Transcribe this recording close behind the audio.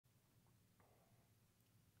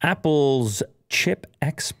Apple's chip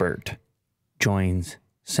expert joins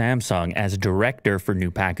Samsung as director for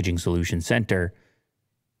new packaging solution center.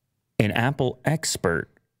 An Apple expert,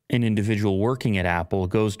 an individual working at Apple,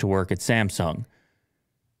 goes to work at Samsung.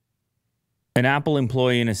 An Apple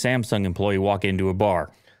employee and a Samsung employee walk into a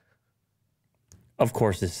bar. Of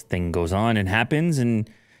course, this thing goes on and happens, and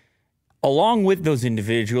along with those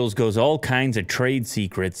individuals goes all kinds of trade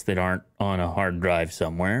secrets that aren't on a hard drive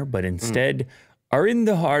somewhere, but instead are in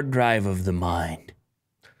the hard drive of the mind.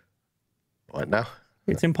 What now?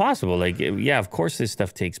 It's impossible. Like, yeah, of course this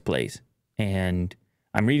stuff takes place. And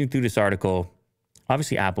I'm reading through this article.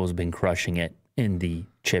 Obviously, Apple's been crushing it in the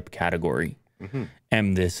chip category.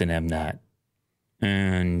 M this and M that.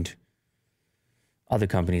 And other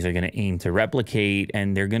companies are going to aim to replicate,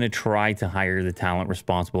 and they're going to try to hire the talent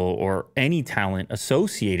responsible or any talent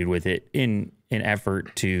associated with it in an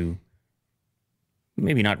effort to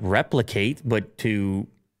maybe not replicate, but to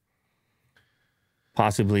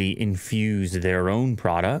possibly infuse their own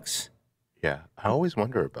products. Yeah, I always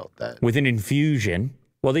wonder about that. With an infusion,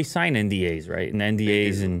 well, they sign NDAs, right? And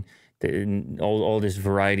NDAs and all this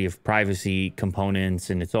variety of privacy components,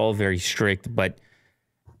 and it's all very strict, but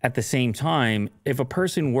at the same time, if a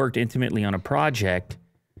person worked intimately on a project,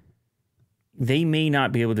 they may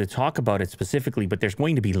not be able to talk about it specifically, but there's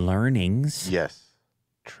going to be learnings. Yes.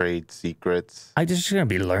 Trade secrets. There's going to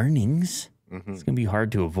be learnings. It's going to be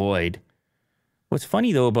hard to avoid. What's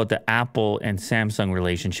funny, though, about the Apple and Samsung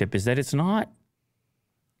relationship is that it's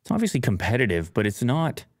obviously competitive, but it's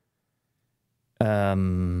not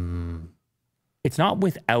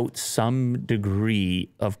without some degree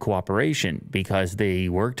of cooperation because they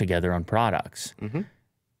work together on products.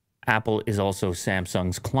 Apple is also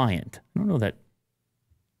Samsung's client. I don't know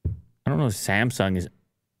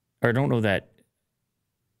that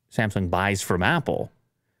Samsung buys from Apple.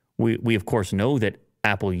 We of course know that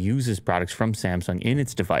Apple uses products from Samsung in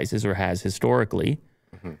its devices or has historically.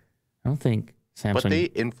 I don't think Samsung... But they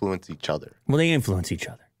influence each other. Well, they influence each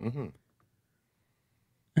other.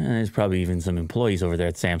 There's probably even some employees over there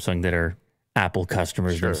at Samsung that are Apple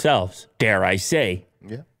customers themselves, dare I say.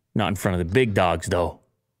 Yeah. Not in front of the big dogs, though.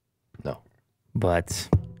 No. But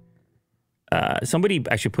somebody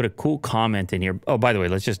actually put a cool comment in here. Oh, by the way,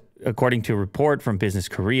 according to a report from Business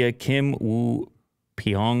Korea, Kim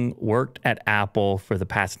Woo-pyong worked at Apple for the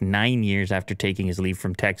past 9 years after taking his leave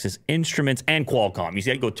from Texas Instruments and Qualcomm. You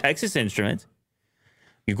see, I go Texas Instruments,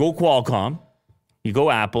 you go Qualcomm, you go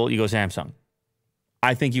Apple, you go Samsung.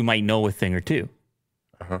 I think you might know a thing or two.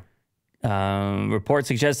 Report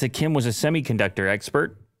suggests that Kim was a semiconductor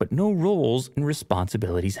expert, but no roles and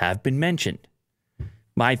responsibilities have been mentioned.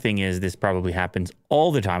 My thing is, this probably happens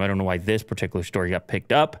all the time. I don't know why this particular story got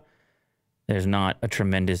picked up. There's not a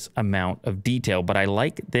tremendous amount of detail, but I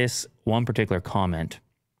like this one particular comment,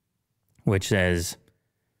 which says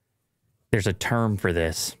there's a term for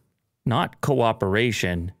this, not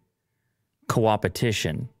cooperation,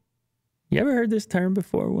 coopetition. You ever heard this term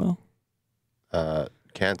before, Will?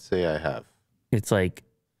 Can't say I have. It's like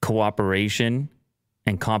cooperation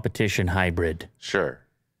and competition hybrid. Sure.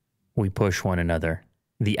 We push one another.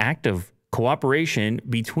 The act of cooperation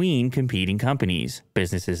between competing companies.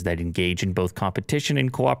 Businesses that engage in both competition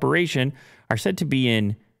and cooperation are said to be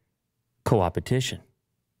in coopetition.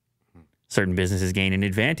 Certain businesses gain an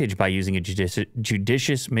advantage by using a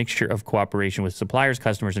judicious mixture of cooperation with suppliers,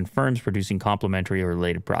 customers, and firms producing complementary or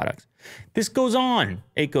related products. This goes on.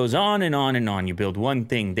 It goes on and on and on. You build one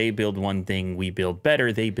thing, they build one thing, we build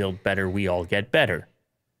better, they build better, we all get better.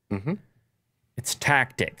 It's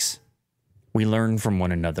tactics. We learn from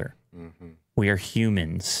one another. We are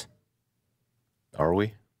humans. Are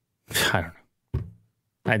we? I don't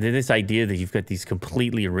know. This idea that you've got these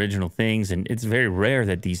completely original things, and it's very rare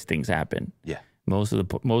that these things happen. Yeah. Most of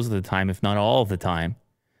the time, if not all of the time,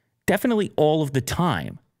 definitely all of the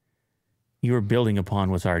time, you are building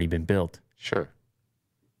upon what's already been built. Sure.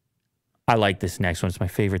 I like this next one. It's my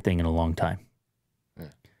favorite thing in a long time.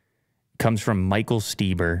 It comes from Michael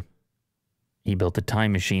Stieber. He built a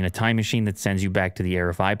time machine that sends you back to the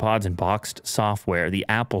era of iPods and boxed software, the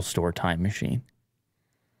Apple Store time machine.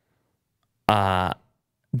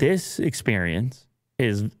 This experience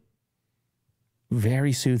is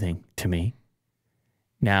very soothing to me.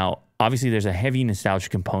 Now, obviously, there's a heavy nostalgia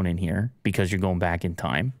component here because you're going back in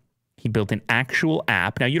time. He built an actual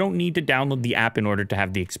app. Now, you don't need to download the app in order to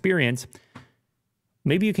have the experience.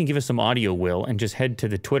 Maybe you can give us some audio, Will, and just head to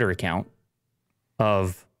the Twitter account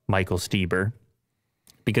of Michael Stieber,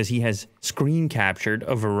 because he has screen captured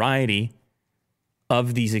a variety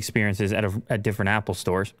of these experiences at different Apple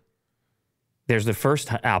stores. There's the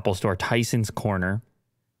first Apple store, Tyson's Corner.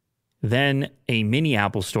 then a mini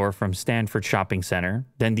Apple store from Stanford Shopping Center,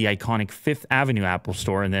 then the iconic Fifth Avenue Apple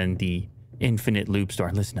store, and then the Infinite Loop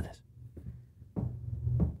store. Listen to this.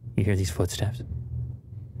 You hear these footsteps?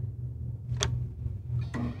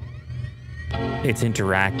 It's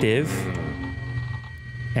interactive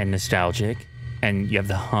and nostalgic, and you have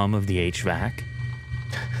the hum of the HVAC.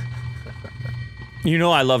 You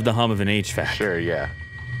know I love the hum of an HVAC. Sure, yeah.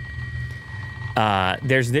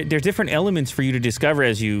 There's different elements for you to discover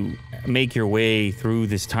as you make your way through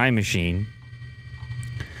this time machine.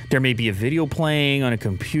 There may be a video playing on a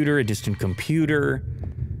computer, a distant computer.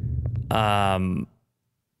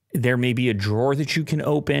 There may be a drawer that you can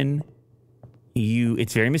open.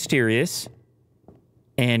 It's very mysterious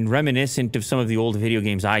and reminiscent of some of the old video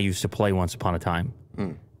games I used to play once upon a time,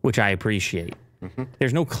 which I appreciate.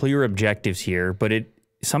 There's no clear objectives here, but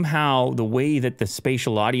somehow the way that the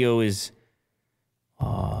spatial audio is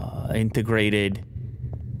integrated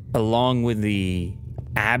along with the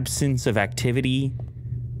absence of activity,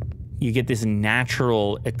 you get this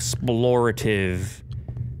natural explorative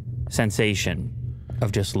sensation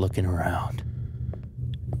of just looking around.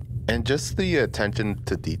 And just the attention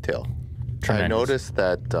to detail. Tremendous. I noticed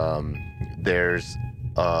that there's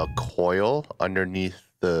a coil underneath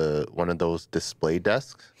one of those display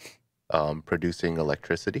desks producing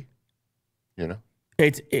electricity, you know?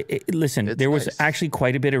 Listen, there was actually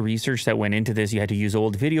quite a bit of research that went into this. You had to use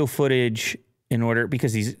old video footage in order,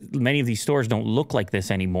 because many of these stores don't look like this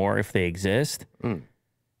anymore if they exist.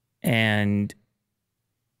 And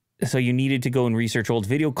so you needed to go and research old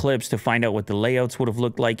video clips to find out what the layouts would have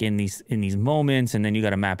looked like in these moments, and then you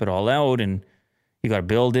got to map it all out, and you got to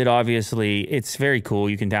build it, obviously. It's very cool.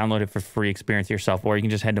 You can download it for free, experience it yourself, or you can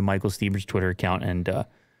just head to Michael Stieber's Twitter account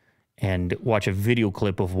and watch a video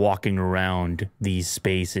clip of walking around these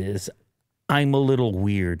spaces. I'm a little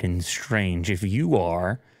weird and strange. If you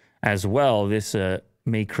are as well, this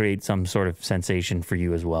may create some sort of sensation for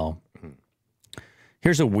you as well.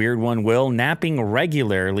 Here's a weird one, Will. Napping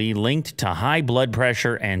regularly linked to high blood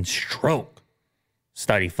pressure and stroke.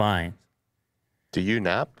 Study finds. Do you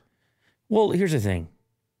nap? Well, here's the thing.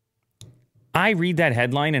 I read that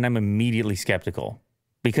headline and I'm immediately skeptical,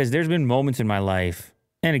 because there's been moments in my life,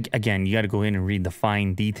 and again, you got to go in and read the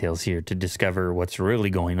fine details here to discover what's really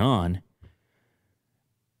going on.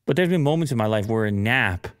 But there's been moments in my life where a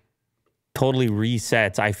nap totally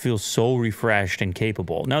resets. I feel so refreshed and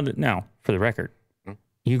capable. Now, for the record,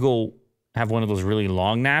 you go have one of those really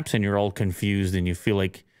long naps and you're all confused and you feel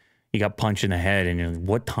like you got punched in the head and you're like,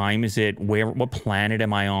 what time is it? What planet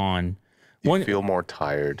am I on? You feel more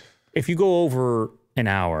tired. If you go over an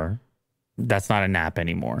hour, that's not a nap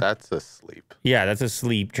anymore. That's a sleep. Yeah, that's a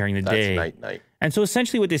sleep during the day. That's night. And so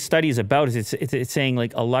essentially what this study is about is it's saying,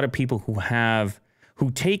 like, a lot of people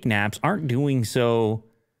who take naps aren't doing so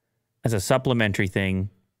as a supplementary thing.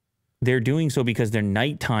 They're doing so because their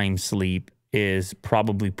nighttime sleep is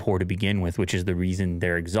probably poor to begin with, which is the reason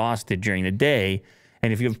they're exhausted during the day.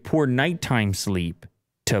 And if you have poor nighttime sleep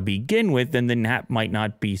to begin with, then the nap might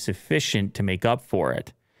not be sufficient to make up for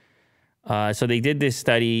it. So they did this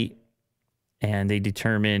study, and they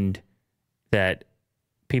determined that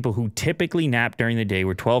people who typically nap during the day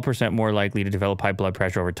were 12% more likely to develop high blood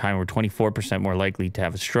pressure over time, or 24% more likely to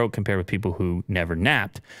have a stroke compared with people who never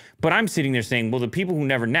napped. But I'm sitting there saying, well, the people who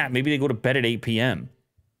never nap, maybe they go to bed at 8 p.m.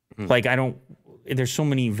 Like, there's so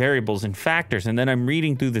many variables and factors. And then I'm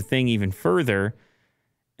reading through the thing even further,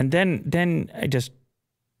 and then I just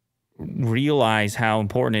realize how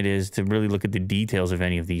important it is to really look at the details of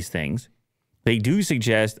any of these things. They do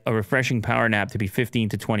suggest a refreshing power nap to be 15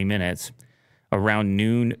 to 20 minutes around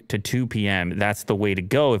noon to 2 p.m. That's the way to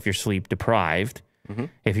go if you're sleep deprived.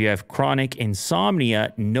 If you have chronic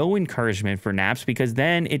insomnia, no encouragement for naps, because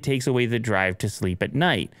then it takes away the drive to sleep at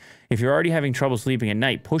night. If you're already having trouble sleeping at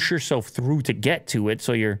night, push yourself through to get to it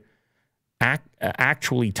so you're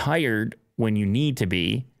actually tired when you need to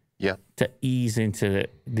be, to ease into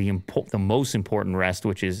the most important rest,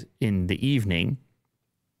 which is in the evening.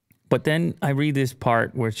 But then I read this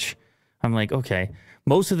part, which I'm like, okay,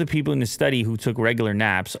 most of the people in the study who took regular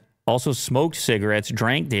naps also smoked cigarettes,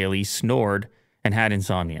 drank daily, snored, and had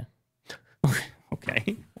insomnia.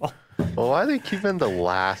 Okay. Well, why are they keeping the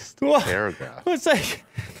last paragraph? It's like,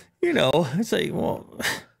 it's like, well, what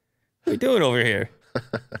are we doing over here?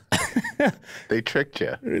 They tricked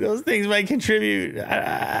you. Those things might contribute.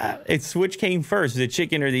 It's which came first, the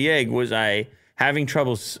chicken or the egg? Was I having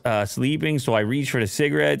trouble sleeping, so I reached for the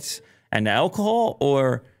cigarettes and the alcohol,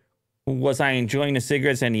 or was I enjoying the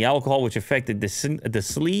cigarettes and the alcohol, which affected the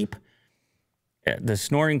sleep, the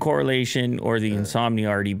snoring correlation, or the insomnia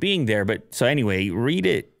already being there? But so anyway, read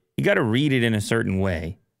it. You got to read it in a certain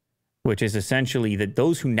way. which is essentially that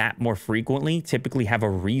those who nap more frequently typically have a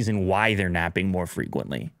reason why they're napping more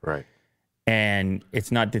frequently. Right. And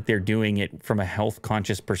it's not that they're doing it from a health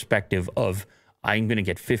conscious perspective of, I'm going to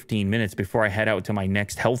get 15 minutes before I head out to my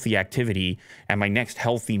next healthy activity and my next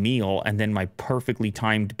healthy meal, and then my perfectly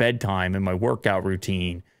timed bedtime and my workout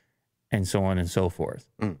routine, and so on and so forth.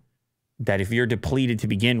 That if you're depleted to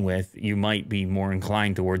begin with, you might be more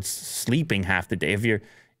inclined towards sleeping half the day. If you're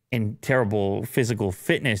in terrible physical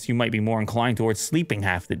fitness, you might be more inclined towards sleeping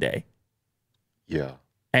half the day. Yeah.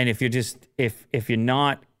 And if you're just, if you're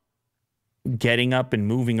not getting up and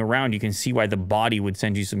moving around, you can see why the body would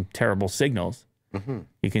send you some terrible signals.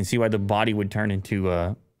 You can see why the body would turn into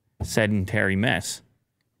a sedentary mess.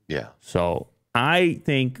 Yeah. So I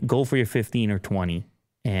think go for your 15 or 20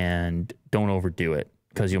 and don't overdo it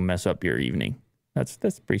because you'll mess up your evening. That's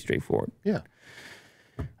pretty straightforward. Yeah.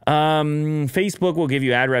 Facebook will give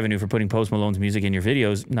you ad revenue for putting Post Malone's music in your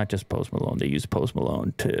videos. Not just Post Malone. They use Post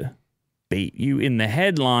Malone to bait you. In the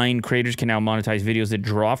headline, creators can now monetize videos that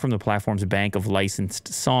draw from the platform's bank of licensed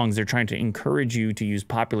songs. They're trying to encourage you to use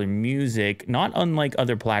popular music, not unlike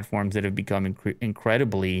other platforms that have become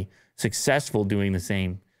incredibly successful doing the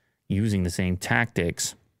same, using the same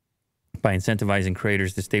tactics by incentivizing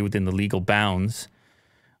creators to stay within the legal bounds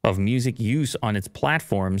of music use on its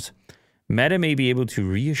platforms. Meta may be able to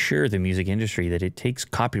reassure the music industry that it takes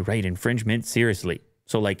copyright infringement seriously.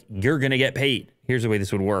 So, like, you're going to get paid. Here's the way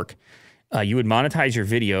this would work. You would monetize your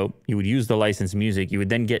video. You would use the licensed music. You would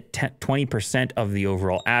then get 20% of the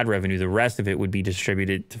overall ad revenue. The rest of it would be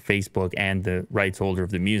distributed to Facebook and the rights holder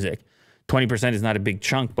of the music. 20% is not a big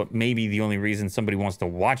chunk, but maybe the only reason somebody wants to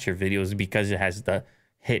watch your videos is because it has the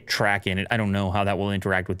hit track in it. I don't know how that will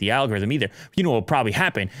interact with the algorithm either. You know what will probably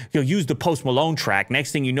happen? You'll use the Post Malone track.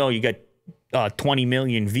 Next thing you know, you get 20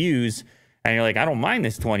 million views, and you're like, I don't mind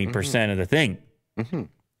this 20% of the thing.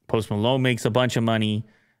 Post Malone makes a bunch of money.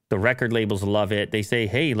 The record labels love it. They say,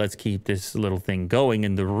 hey, let's keep this little thing going.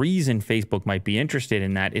 And the reason Facebook might be interested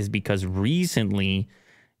in that is because recently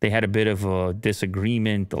they had a bit of a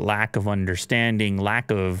disagreement, lack of understanding,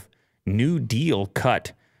 lack of new deal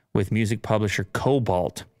cut with music publisher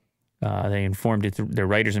Cobalt. They informed their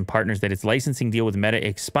writers and partners that its licensing deal with Meta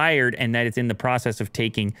expired and that it's in the process of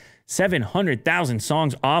taking 700,000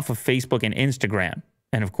 songs off of Facebook and Instagram.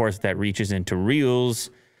 And of course, that reaches into Reels,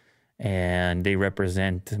 and they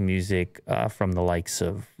represent music from the likes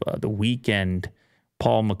of The Weeknd,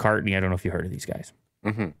 Paul McCartney. I don't know if you heard of these guys.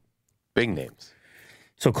 Big names.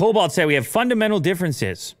 So Cobalt said we have fundamental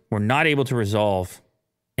differences we're not able to resolve.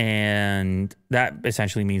 And that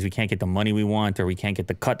essentially means we can't get the money we want, or we can't get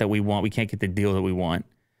the cut that we want. We can't get the deal that we want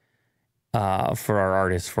for our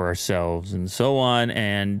artists, for ourselves, and so on.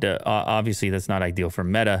 And obviously, that's not ideal for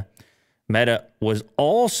Meta. Meta was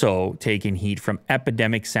also taking heat from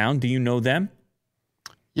Epidemic Sound. Do you know them?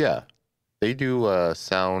 Yeah. They do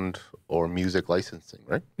sound or music licensing,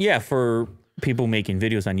 right? Yeah, for people making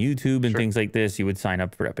videos on YouTube and things like this. You would sign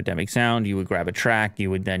up for Epidemic Sound. You would grab a track.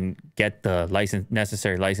 You would then get the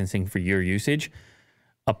necessary licensing for your usage.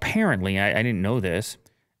 Apparently, I didn't know this,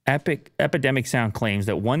 Epidemic Sound claims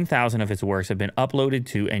that 1,000 of its works have been uploaded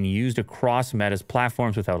to and used across Meta's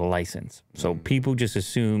platforms without a license. So people just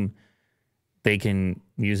assume they can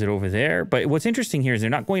use it over there. But what's interesting here is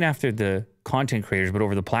they're not going after the content creators, but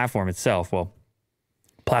over the platform itself. Well,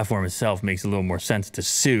 platform itself makes a little more sense to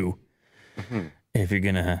sue. If you're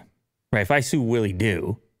gonna, right? If I sue Willie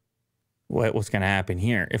Do, what's gonna happen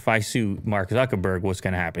here? If I sue Mark Zuckerberg, what's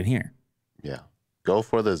gonna happen here? Yeah, go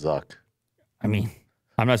for the Zuck. I mean,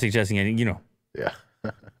 I'm not suggesting any. You know. Yeah.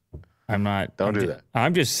 I'm not. Don't do that.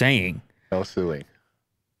 I'm just saying. No suing.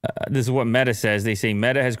 This is what Meta says. They say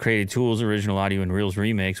Meta has created tools, original audio, and Reels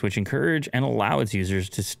Remix, which encourage and allow its users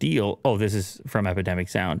to steal. Oh, this is from Epidemic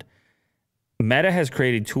Sound. Meta has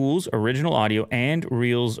created tools, original audio, and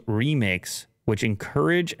Reels Remix, which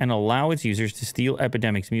encourage and allow its users to steal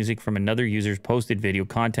Epidemic's music from another user's posted video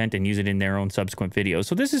content and use it in their own subsequent videos.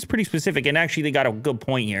 So this is pretty specific, and actually they got a good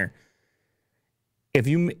point here.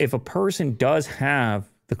 If a person does have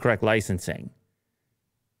the correct licensing,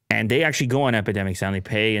 and they actually go on Epidemic Sound, they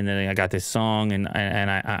pay, and then I got this song, and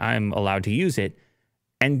I'm allowed to use it,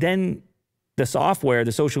 and then the software,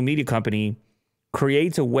 the social media company,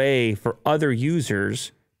 creates a way for other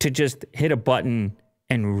users to just hit a button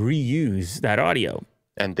and reuse that audio.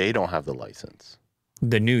 And they don't have the license.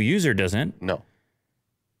 The new user doesn't. No.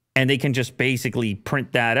 And they can just basically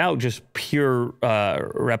print that out, just pure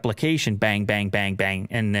replication, bang, bang, bang, bang.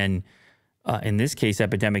 And then in this case,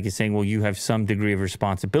 Epidemic is saying, well, you have some degree of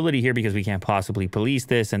responsibility here because we can't possibly police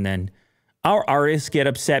this. And then our artists get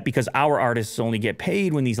upset because our artists only get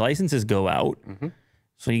paid when these licenses go out.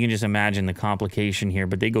 So you can just imagine the complication here,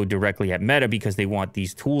 but they go directly at Meta because they want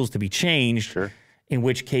these tools to be changed, Sure. in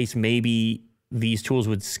which case maybe these tools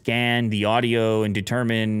would scan the audio and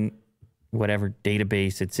determine whatever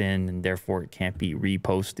database it's in, and therefore it can't be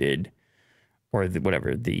reposted, or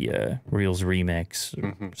whatever the Reels remix,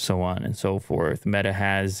 so on and so forth. Meta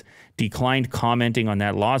has declined commenting on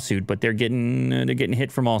that lawsuit, but they're getting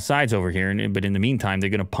hit from all sides over here. But in the meantime,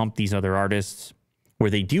 they're going to pump these other artists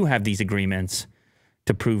where they do have these agreements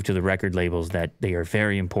to prove to the record labels that they are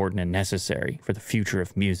very important and necessary for the future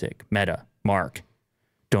of music. Meta, Mark,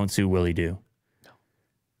 don't sue Willie Do. No.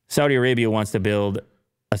 Saudi Arabia wants to build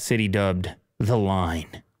a city dubbed The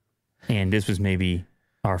Line. And this was maybe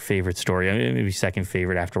our favorite story, maybe second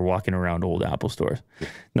favorite after walking around old Apple stores.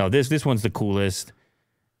 No, this one's the coolest.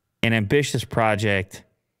 An ambitious project.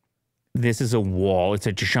 This is a wall. It's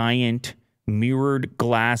a giant mirrored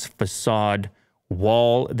glass facade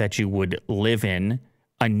wall that you would live in.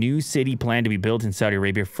 A new city planned to be built in Saudi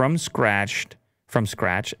Arabia from scratch,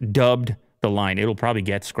 dubbed The Line. It'll probably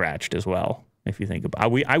get scratched as well, if you think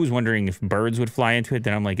about it. I was wondering if birds would fly into it.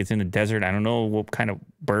 Then I'm like, it's in the desert. I don't know what kind of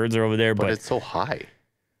birds are over there. But it's so high.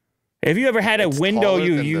 Have you ever had a window,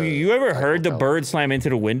 you ever heard the bird slam into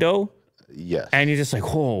the window? Yes. And you're just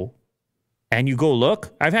like, whoa. And you go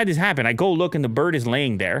look. I've had this happen. I go look and the bird is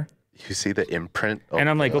laying there. You see the imprint. And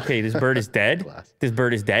I'm like, okay, this bird is dead. This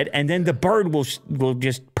bird is dead. And then the bird will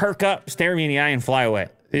just perk up, stare me in the eye, and fly away.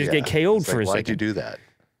 They just get KO'd for a second. Why'd you do that?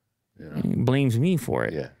 You know? He blames me for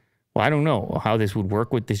it. Yeah. Well, I don't know how this would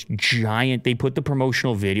work with this giant. They put the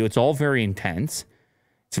promotional video. It's all very intense.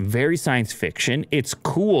 It's very science fiction. It's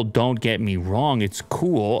cool. Don't get me wrong. It's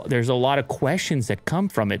cool. There's a lot of questions that come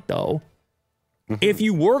from it, though. If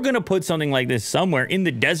you were going to put something like this somewhere in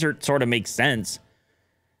the desert, sort of makes sense.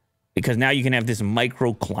 Because now you can have this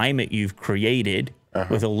microclimate you've created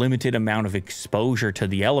with a limited amount of exposure to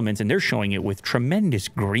the elements. And they're showing it with tremendous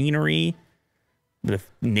greenery, the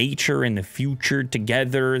nature and the future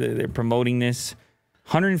together. They're promoting this.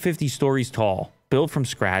 150 stories tall, built from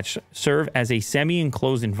scratch, serve as a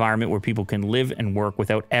semi-enclosed environment where people can live and work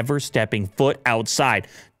without ever stepping foot outside.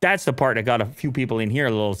 That's the part that got a few people in here a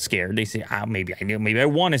little scared. They say, maybe I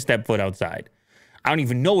want to step foot outside. I don't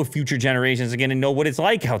even know if future generations are going to know what it's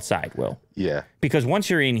like outside, Will. Yeah. Because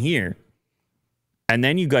once you're in here, and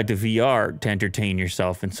then you got the VR to entertain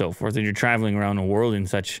yourself and so forth, and you're traveling around the world in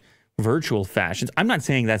such virtual fashions. I'm not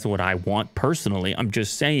saying that's what I want personally. I'm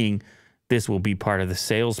just saying this will be part of the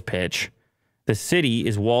sales pitch. The city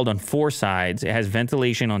is walled on 4 sides. It has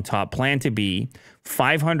ventilation on top, planned to be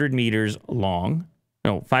 500 meters long.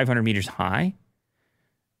 No, 500 meters high,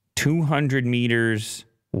 200 meters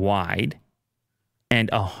wide, and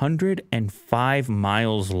 105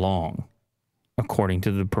 miles long, according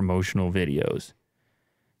to the promotional videos.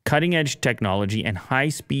 Cutting-edge technology and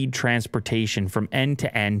high-speed transportation from end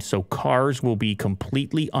to end, so cars will be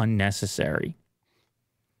completely unnecessary.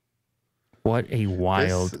 What a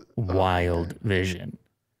wild, wild vision.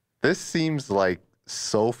 This seems like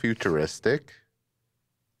so futuristic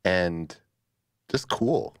and just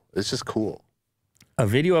cool. It's just cool. A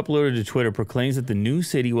video uploaded to Twitter proclaims that the new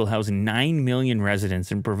city will house 9 million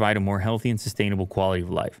residents and provide a more healthy and sustainable quality of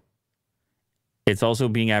life. It's also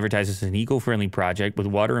being advertised as an eco-friendly project with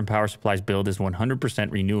water and power supplies billed as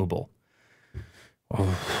 100% renewable.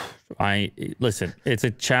 Listen, it's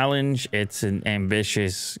a challenge. It's an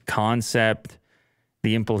ambitious concept.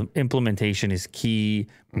 The implementation is key.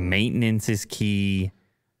 Maintenance is key.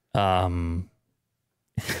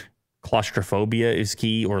 Claustrophobia is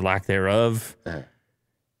key, or lack thereof.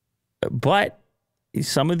 But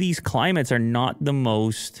some of these climates are not the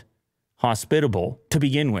most hospitable to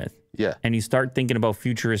begin with. Yeah. And you start thinking about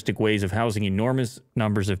futuristic ways of housing enormous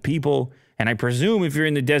numbers of people. And I presume if you're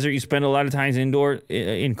in the desert, you spend a lot of times indoor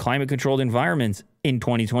in climate-controlled environments in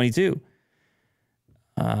 2022.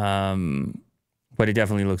 But it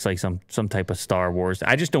definitely looks like some type of Star Wars.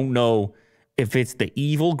 I just don't know if it's the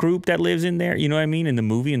evil group that lives in there, you know what I mean, in the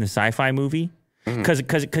movie, in the sci-fi movie.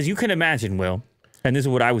 Because you can imagine, Will, and this is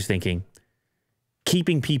what I was thinking,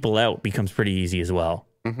 keeping people out becomes pretty easy as well.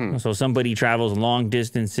 So somebody travels long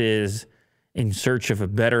distances in search of a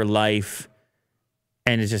better life,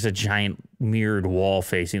 and it's just a giant mirrored wall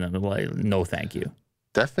facing them. Like, no, thank you.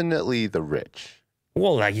 Definitely the rich.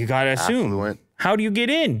 Well, like, you got to assume. Affluent. How do you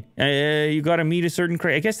get in? You got to meet a certain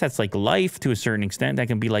criteria. I guess that's like life to a certain extent. That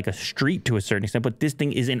can be like a street to a certain extent. But this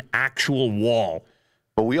thing is an actual wall.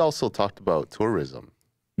 But we also talked about tourism.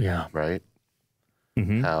 Yeah. Right?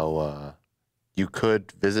 How you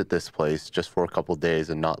could visit this place just for a couple of days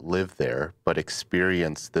and not live there, but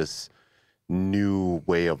experience this new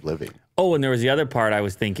way of living. Oh, and there was the other part I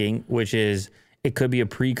was thinking, which is it could be a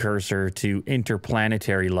precursor to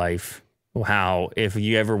interplanetary life. How if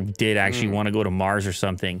you ever did actually want to go to Mars or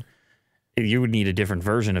something, you would need a different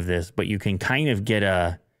version of this, but you can kind of get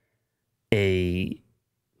a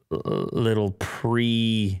little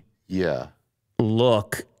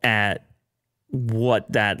look at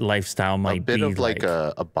what that lifestyle might be like. A bit of like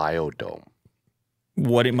a biodome.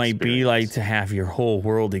 What it might be like to have your whole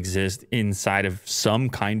world exist inside of some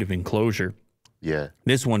kind of enclosure. Yeah.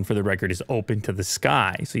 This one, for the record, is open to the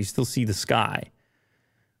sky, so you still see the sky,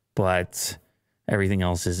 but everything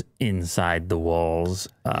else is inside the walls.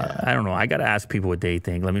 I don't know. I got to ask people what they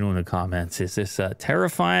think. Let me know in the comments. Is this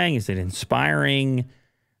terrifying? Is it inspiring?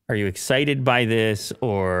 Are you excited by this?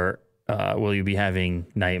 Or will you be having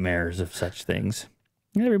nightmares of such things?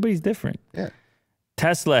 Everybody's different. Yeah.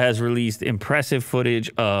 Tesla has released impressive footage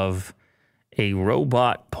of a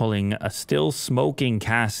robot pulling a still smoking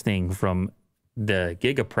casting from the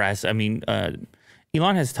Gigapress. I mean,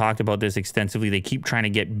 Elon has talked about this extensively. They keep trying to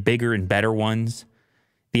get bigger and better ones.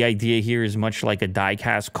 The idea here is much like a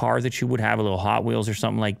die-cast car that you would have, a little Hot Wheels or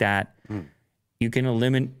something like that. You can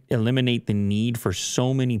eliminate the need for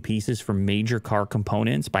so many pieces from major car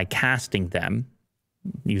components by casting them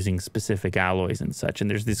using specific alloys and such. And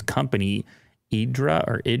there's this company,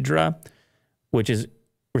 Idra, which is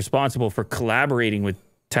responsible for collaborating with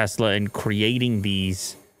Tesla and creating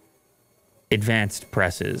these advanced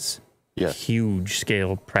presses. Yes. Huge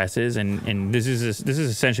scale presses, and this is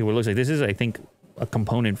essentially what it looks like. This is, I think, a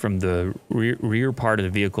component from the rear part of the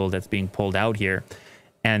vehicle that's being pulled out here.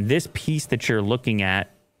 And this piece that you're looking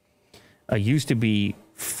at used to be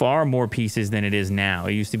far more pieces than it is now.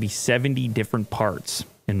 It used to be 70 different parts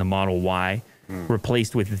in the Model Y,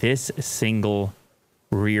 replaced with this single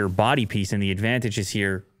rear body piece. And the advantages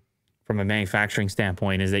here from a manufacturing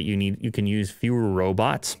standpoint is that you can use fewer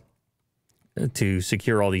robots to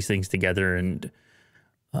secure all these things together and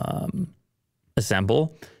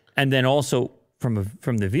assemble. And then also from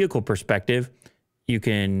the vehicle perspective, you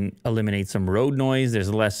can eliminate some road noise.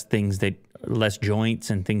 There's less joints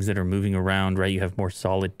and things that are moving around, right? You have more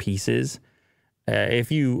solid pieces. Are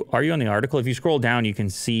you on the article? If you scroll down, you can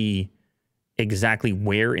see exactly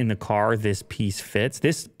where in the car this piece fits.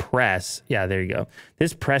 This press, yeah, there you go.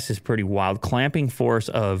 This press is pretty wild. Clamping force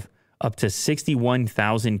of up to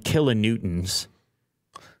 61,000 kilonewtons.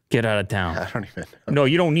 Get out of town. I don't even know. No,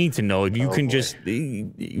 you don't need to know. You can just,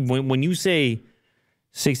 when you say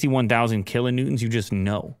 61,000 kilonewtons, you just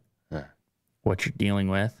know what you're dealing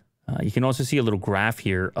with. You can also see a little graph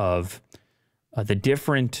here of the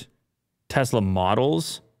different Tesla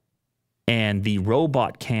models and the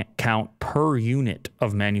robot count per unit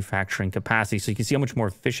of manufacturing capacity. So you can see how much more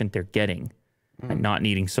efficient they're getting and not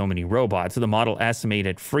needing so many robots. So the Model S made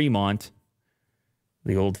at Fremont,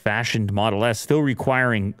 the old-fashioned Model S, still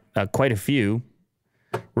requiring quite a few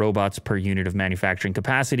robots per unit of manufacturing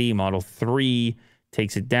capacity. Model 3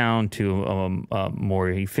 takes it down to a more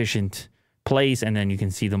efficient place, and then you can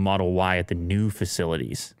see the Model Y at the new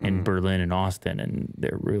facilities in Berlin and Austin, and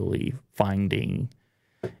they're really finding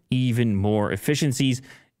even more efficiencies.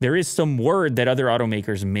 There is some word that other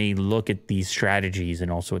automakers may look at these strategies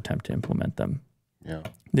and also attempt to implement them. Yeah.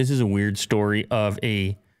 This is a weird story of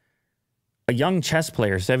a young chess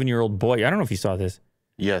player, 7-year-old boy. I don't know if you saw this.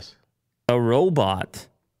 Yes. A robot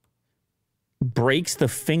breaks the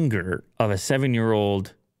finger of a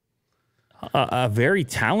 7-year-old, a very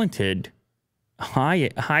talented,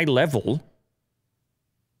 high level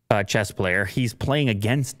chess player. He's playing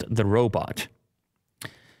against the robot.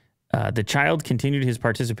 The child continued his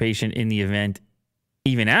participation in the event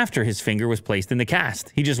even after his finger was placed in the cast.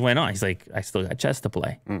 He just went on. He's like, I still got chess to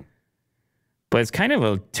play. But it's kind of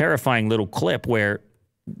a terrifying little clip where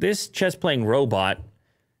this chess-playing robot,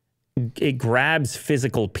 it grabs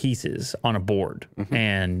physical pieces on a board.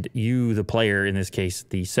 And you, the player, in this case,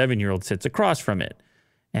 the 7-year-old, sits across from it.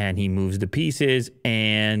 And he moves the pieces.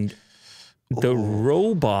 And the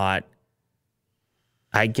robot,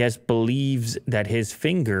 I guess, believes that his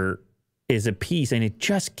finger is a piece, and it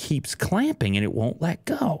just keeps clamping, and it won't let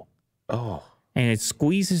go. And it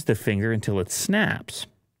squeezes the finger until it snaps.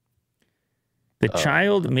 The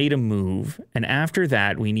child made a move, and after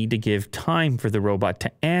that, we need to give time for the robot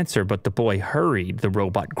to answer, but the boy hurried. The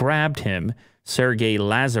robot grabbed him, Sergei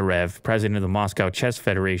Lazarev, president of the Moscow Chess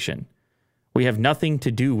Federation. We have nothing to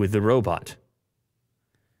do with the robot.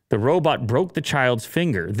 The robot broke the child's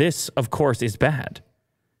finger. This, of course, is bad.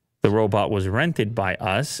 The robot was rented by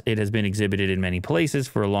us. It has been exhibited in many places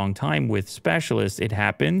for a long time with specialists. It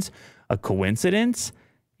happens. A coincidence?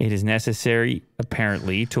 It is necessary,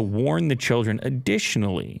 apparently, to warn the children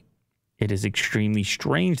additionally. It is extremely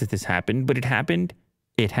strange that this happened, but it happened.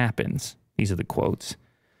 It happens. These are the quotes.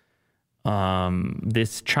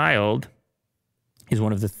 This child is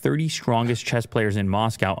one of the 30 strongest chess players in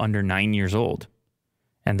Moscow under 9 years old.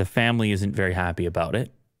 And the family isn't very happy about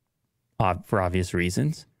it, for obvious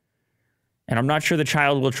reasons. And I'm not sure the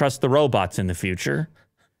child will trust the robots in the future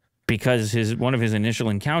because one of his initial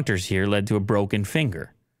encounters here led to a broken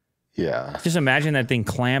finger. Yeah. Just imagine that thing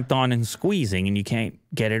clamped on and squeezing and you can't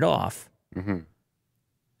get it off. Mm-hmm.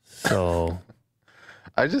 So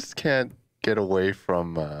I just can't get away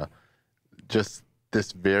from just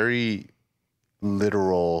this very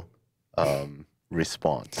literal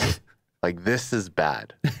response. Like, this is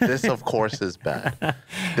bad. This, of course, is bad.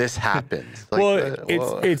 This happens. Like,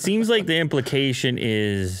 it seems like the implication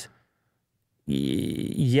is,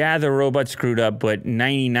 yeah, the robot screwed up, but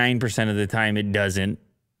 99% of the time it doesn't.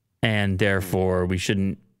 And therefore, we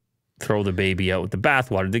shouldn't throw the baby out with the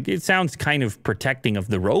bathwater. It sounds kind of protecting of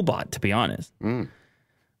the robot, to be honest.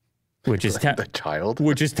 Which is the child,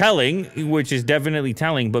 which is telling, which is definitely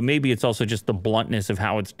telling. But maybe it's also just the bluntness of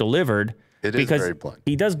how it's delivered. It is very blunt.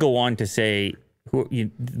 He does go on to say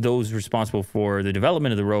those responsible for the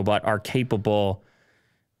development of the robot are capable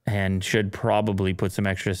and should probably put some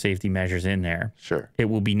extra safety measures in there. Sure. It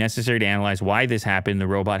will be necessary to analyze why this happened. The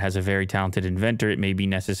robot has a very talented inventor. It may be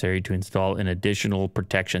necessary to install an additional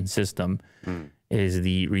protection system, is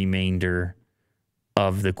the remainder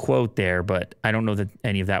of the quote there. But I don't know that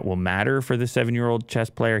any of that will matter for the 7-year-old chess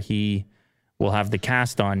player. He will have the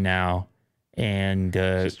cast on now. And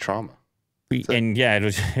it's trauma. And yeah,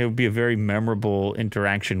 it would be a very memorable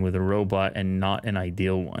interaction with a robot and not an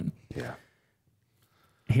ideal one. Yeah.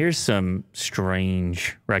 Here's some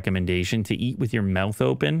strange recommendation: to eat with your mouth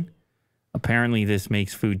open. Apparently, this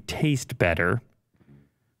makes food taste better.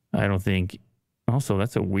 I don't think. Also,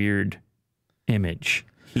 that's a weird image.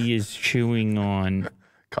 He is chewing on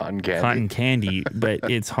cotton candy, but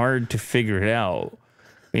it's hard to figure it out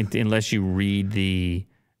unless you read the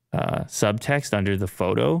subtext under the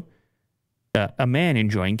photo. A man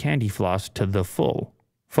enjoying candy floss to the full.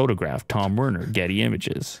 Photograph, Tom Werner, Getty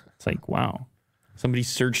Images. It's like, wow. Somebody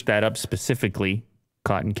searched that up specifically,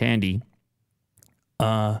 cotton candy.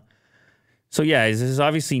 So yeah, this is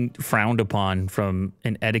obviously frowned upon from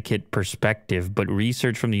an etiquette perspective, but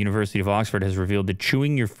research from the University of Oxford has revealed that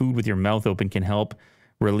chewing your food with your mouth open can help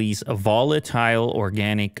release volatile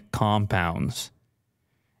organic compounds.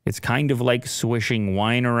 It's kind of like swishing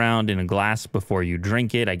wine around in a glass before you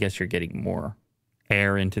drink it. I guess you're getting more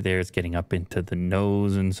air into there. It's getting up into the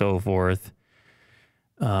nose and so forth.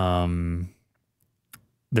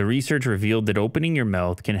 The research revealed that opening your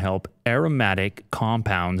mouth can help aromatic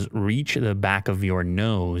compounds reach the back of your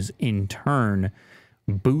nose, in turn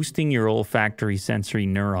boosting your olfactory sensory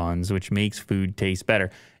neurons, which makes food taste better.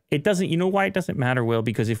 It doesn't, you know why it doesn't matter, Will?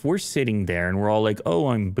 Because if we're sitting there and we're all like, oh,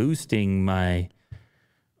 I'm boosting my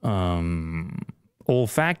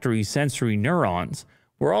olfactory sensory neurons,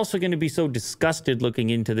 we're also going to be so disgusted looking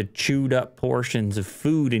into the chewed up portions of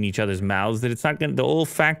food in each other's mouths that it's not going to, the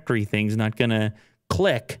olfactory thing's not going to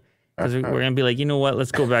click. Because we're going to be like, you know what,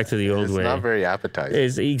 let's go back to the old way. It's not very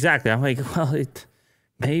appetizing. Exactly. I'm like, well,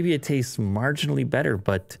 maybe it tastes marginally better,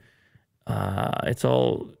 but it's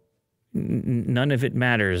all, none of it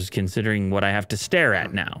matters considering what I have to stare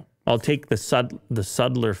at now. I'll take the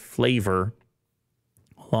subtler flavor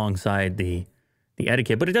alongside the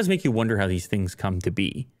etiquette, but it does make you wonder how these things come to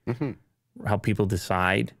be, how people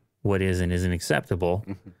decide what is and isn't acceptable.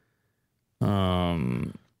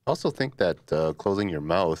 I also think that closing your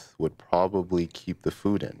mouth would probably keep the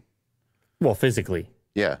food in. Well, physically.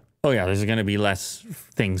 Yeah. Oh, yeah, there's going to be less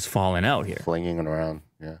things falling out here. Flinging around,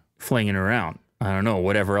 yeah. Flinging around. I don't know,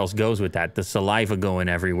 whatever else goes with that. The saliva going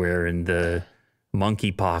everywhere and the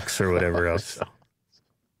monkeypox or whatever else.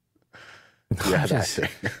 Yeah, that's it.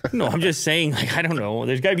 No, I'm just saying, like, I don't know.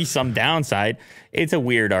 There's got to be some downside. It's a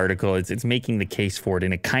weird article. It's making the case for it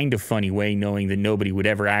in a kind of funny way, knowing that nobody would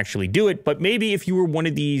ever actually do it. But maybe if you were one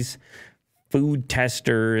of these food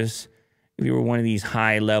testers, if you were one of these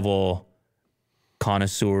high-level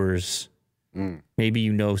connoisseurs, maybe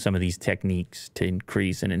you know some of these techniques to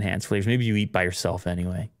increase and enhance flavors. Maybe you eat by yourself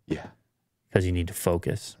anyway. Yeah. Because you need to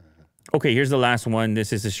focus. Okay, here's the last one.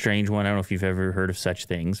 This is a strange one. I don't know if you've ever heard of such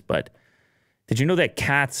things, but did you know that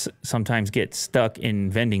cats sometimes get stuck in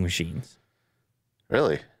vending machines?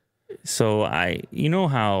 Really? So you know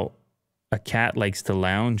how a cat likes to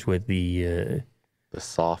lounge with the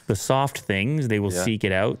soft things? They will seek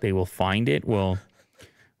it out. They will find it. Well,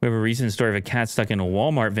 we have a recent story of a cat stuck in a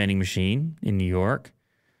Walmart vending machine in New York.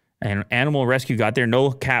 And animal rescue got there.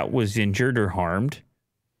 No cat was injured or harmed,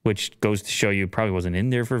 which goes to show you it probably wasn't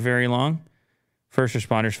in there for very long. First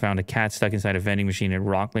responders found a cat stuck inside a vending machine at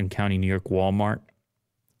Rockland County, New York Walmart.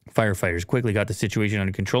 Firefighters quickly got the situation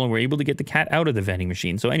under control and were able to get the cat out of the vending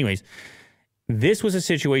machine. So anyways, this was a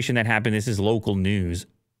situation that happened. This is local news.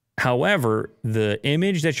 However, the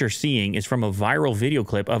image that you're seeing is from a viral video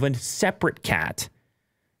clip of a separate cat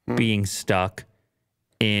being stuck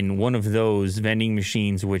in one of those vending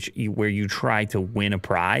machines where you try to win a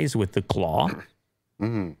prize with the claw.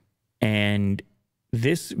 And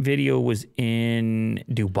this video was in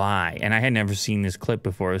Dubai, and I had never seen this clip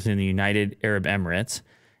before. It was in the United Arab Emirates.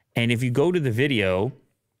 And if you go to the video,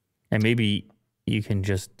 and maybe you can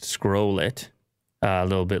just scroll it a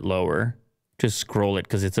little bit lower. Just scroll it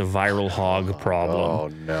because it's a viral hog problem. Oh,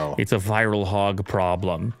 no. It's a viral hog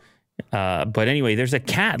problem. But anyway, there's a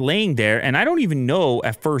cat laying there, and I don't even know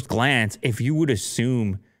at first glance if you would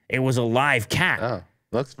assume it was a live cat. Oh,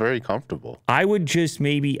 looks very comfortable. I would just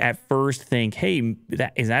maybe at first think, hey,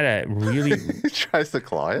 is that a really He tries to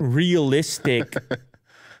claw it. realistic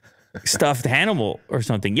stuffed animal or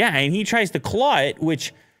something? Yeah, and he tries to claw it,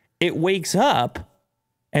 which it wakes up,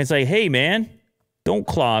 and it's like, hey, man, don't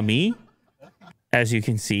claw me. As you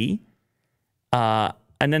can see. And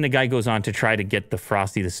then the guy goes on to try to get the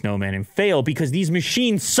Frosty the Snowman and fail because these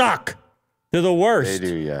machines suck. They're the worst. They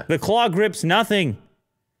do, yeah. The claw grips nothing.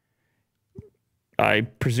 I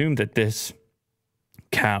presume that this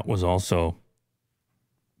cat was also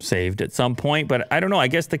saved at some point, but I don't know. I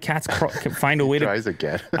guess the cats can find a way to... Tries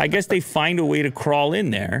again. I guess they find a way to crawl in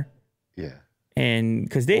there. Yeah. And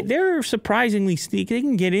because they're surprisingly sneaky. They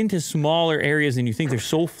can get into smaller areas than you think. They're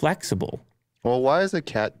so flexible. Well, why is a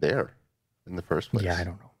cat there in the first place? Yeah, I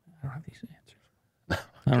don't know. I don't have these answers.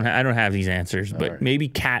 I don't have these answers, but right. maybe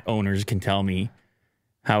cat owners can tell me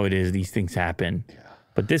how it is these things happen. Yeah.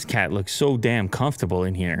 But this cat looks so damn comfortable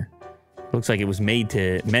in here. Looks like it was meant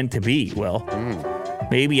to be. Well,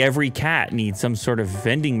 maybe every cat needs some sort of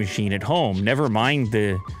vending machine at home. Never mind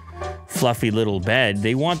the fluffy little bed.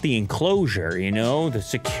 They want the enclosure, you know, the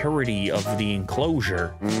security of the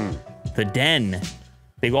enclosure, the den.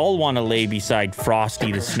 They all want to lay beside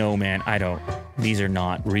Frosty the Snowman. I don't. These are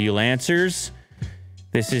not real answers.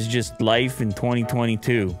 This is just life in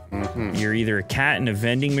 2022. You're either a cat in a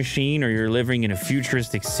vending machine or you're living in a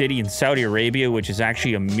futuristic city in Saudi Arabia, which is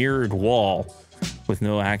actually a mirrored wall with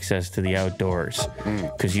no access to the outdoors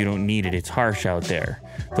because you don't need it. It's harsh out there.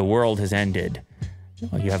 The world has ended.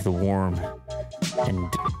 You have the warm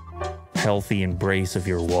and healthy embrace of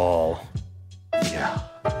your wall. Yeah.